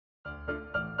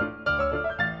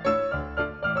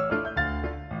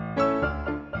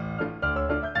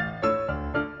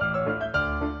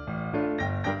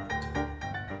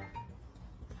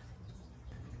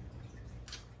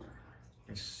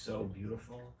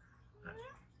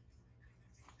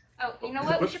Oh, you know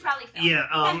what? We should probably film. Yeah.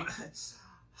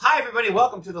 Hi, everybody.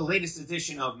 Welcome to the latest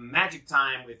edition of Magic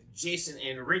Time with Jason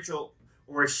and Rachel,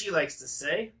 or as she likes to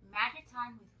say, Magic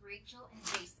Time with Rachel and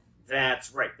Jason.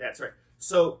 That's right. That's right.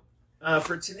 So,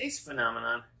 for today's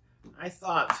phenomenon, I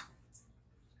thought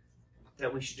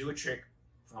that we should do a trick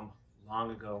from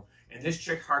long ago, and this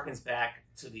trick harkens back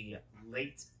to the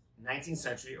late 19th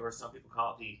century, or some people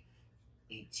call it the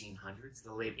 1800s,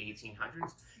 the late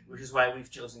 1800s, which is why we've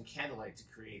chosen candlelight to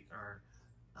create our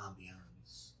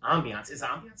ambiance. Ambiance. Is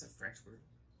ambiance a French word?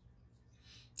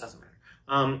 Doesn't matter.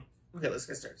 Okay, let's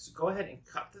get started. So go ahead and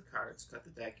cut the cards, cut the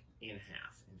deck in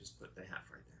half, and just put the half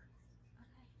right there.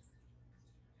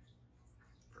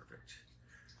 Okay. Perfect.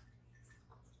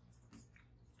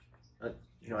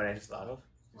 You know what I just thought of?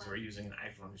 Because we're using an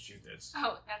iPhone to shoot this.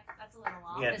 Oh, that's a little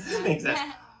long. Yeah,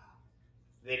 exactly.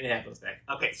 They didn't have those back.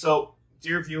 Okay, so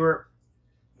dear viewer,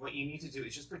 what you need to do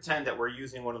is just pretend that we're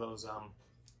using one of those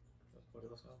what are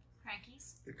those called?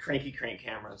 Crankies. The cranky crank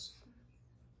cameras.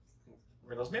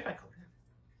 Were those made by Kodak?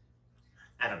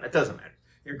 I don't know. It doesn't matter.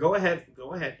 Here, go ahead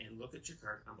and look at your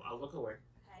card. I'll look away.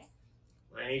 Okay.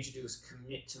 What I need you to do is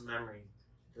commit to memory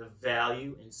the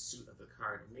value and suit of the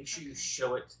card. And make sure you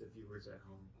show it to the viewers at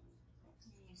home.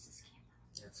 Use this camera.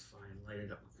 That's fine. Light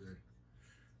it up good.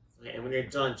 Okay, and when you're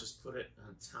done, just put it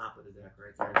on top of the deck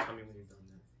right there. And tell me when you're done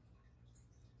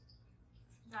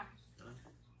there. Done. Done?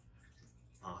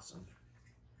 Awesome.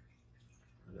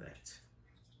 Look at that.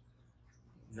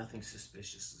 Nothing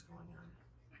suspicious is going on.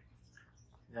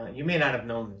 Now, you may not have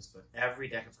known this, but every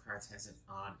deck of cards has an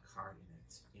odd card in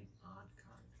it. An odd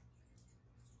card.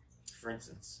 For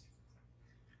instance,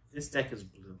 this deck is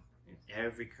blue, and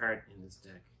every card in this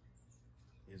deck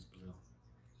is blue.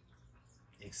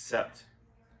 Except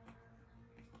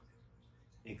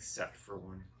for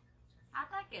one.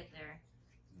 How'd that get there?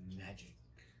 Magic.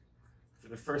 For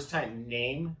the first time,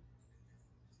 name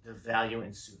the value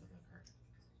and suit of the card.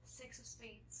 Six of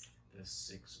spades. The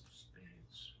six of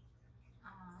spades.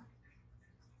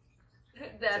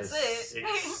 That's the it.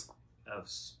 Six of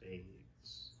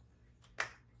spades.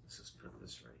 Let's just put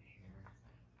this right here.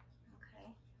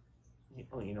 Okay.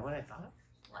 Oh, you know what I thought?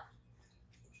 What?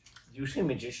 Usually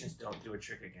magicians don't do a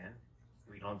trick again.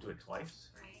 We don't do it twice.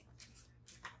 Right.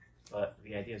 But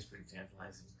the idea is pretty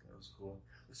tantalizing. That was cool.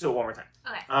 Let's do it one more time.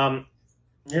 Okay.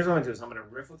 Here's what I'm going to do is I'm going to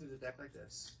riffle through the deck like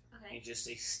this. Okay. And just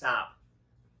say stop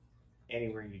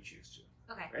anywhere you choose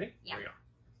to. Okay. Ready? Yeah. Here we go.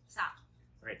 Stop.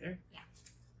 Right there? Yeah.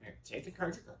 Here, take the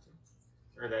card you cut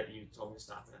to. Or that you told me to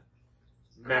stop at.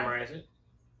 Memorize it.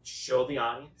 Show the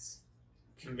audience.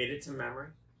 Commit it to memory.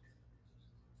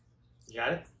 You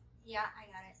got it? Yeah, I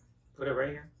got it. Put it right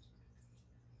here.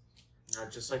 Now,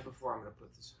 just like before, I'm going to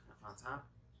put this on top.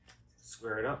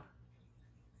 Square it up.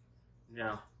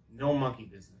 Now, no monkey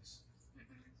business.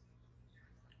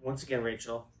 Once again,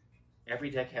 Rachel, every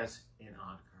deck has an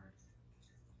odd card.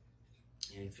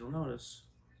 And if you'll notice,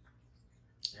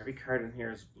 every card in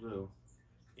here is blue,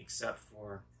 except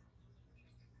for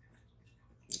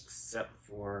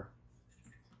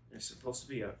there's supposed to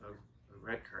be a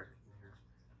red card in here.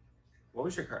 What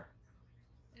was your card?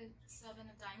 The seven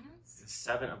of diamonds? The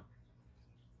seven of...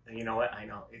 And you know what? I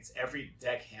know. It's every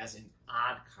deck has an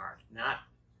odd card, not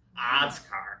odds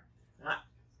card. Not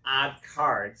odd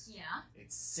cards. Yeah.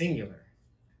 It's singular.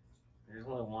 There's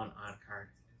only one odd card.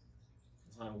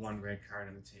 There's only one red card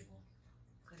on the table.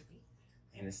 Could it be?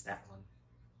 And it's that one.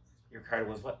 Your card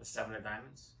was what? The seven of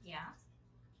diamonds? Yeah.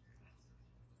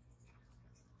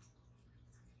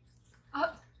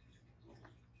 Oh.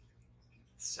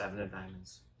 Seven of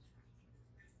diamonds.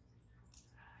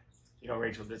 You know,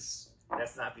 Rachel, that's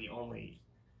not the only...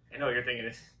 I know what you're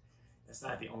thinking. That's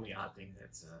not the only odd thing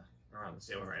that's around the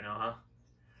table right now, huh?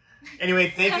 Anyway,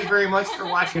 thank you very much for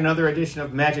watching another edition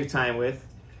of Magic Time with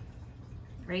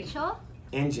Rachel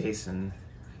and Jason.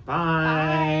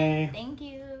 Bye. Bye. Thank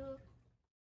you.